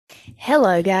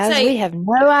Hello, guys. So, We have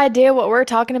no idea what we're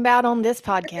talking about on this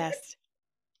podcast.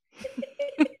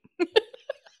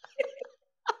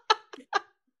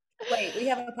 wait, we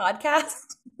have a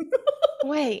podcast?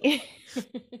 Wait.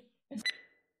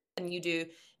 And you do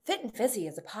Fit and Fizzy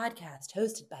is a podcast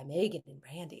hosted by Megan and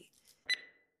Brandi.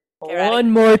 Okay, ready?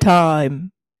 One more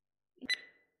time.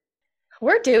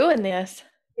 We're doing this.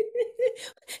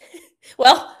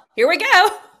 Well, here we go.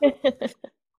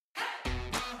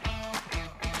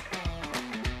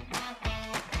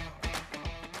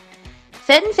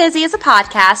 Fit and Fizzy is a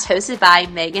podcast hosted by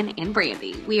Megan and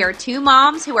Brandi. We are two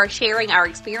moms who are sharing our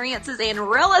experiences and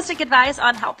realistic advice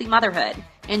on healthy motherhood,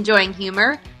 enjoying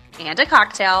humor and a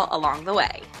cocktail along the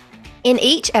way. In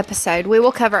each episode, we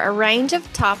will cover a range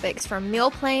of topics from meal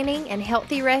planning and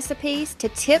healthy recipes to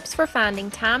tips for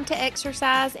finding time to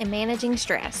exercise and managing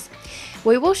stress.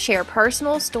 We will share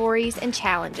personal stories and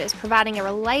challenges, providing a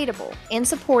relatable and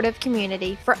supportive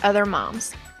community for other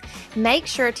moms. Make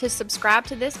sure to subscribe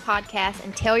to this podcast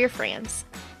and tell your friends.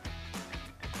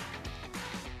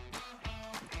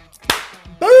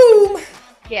 Boom!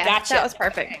 Yeah, Gotcha. That was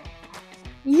perfect.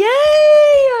 Yay!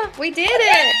 We did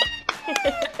it!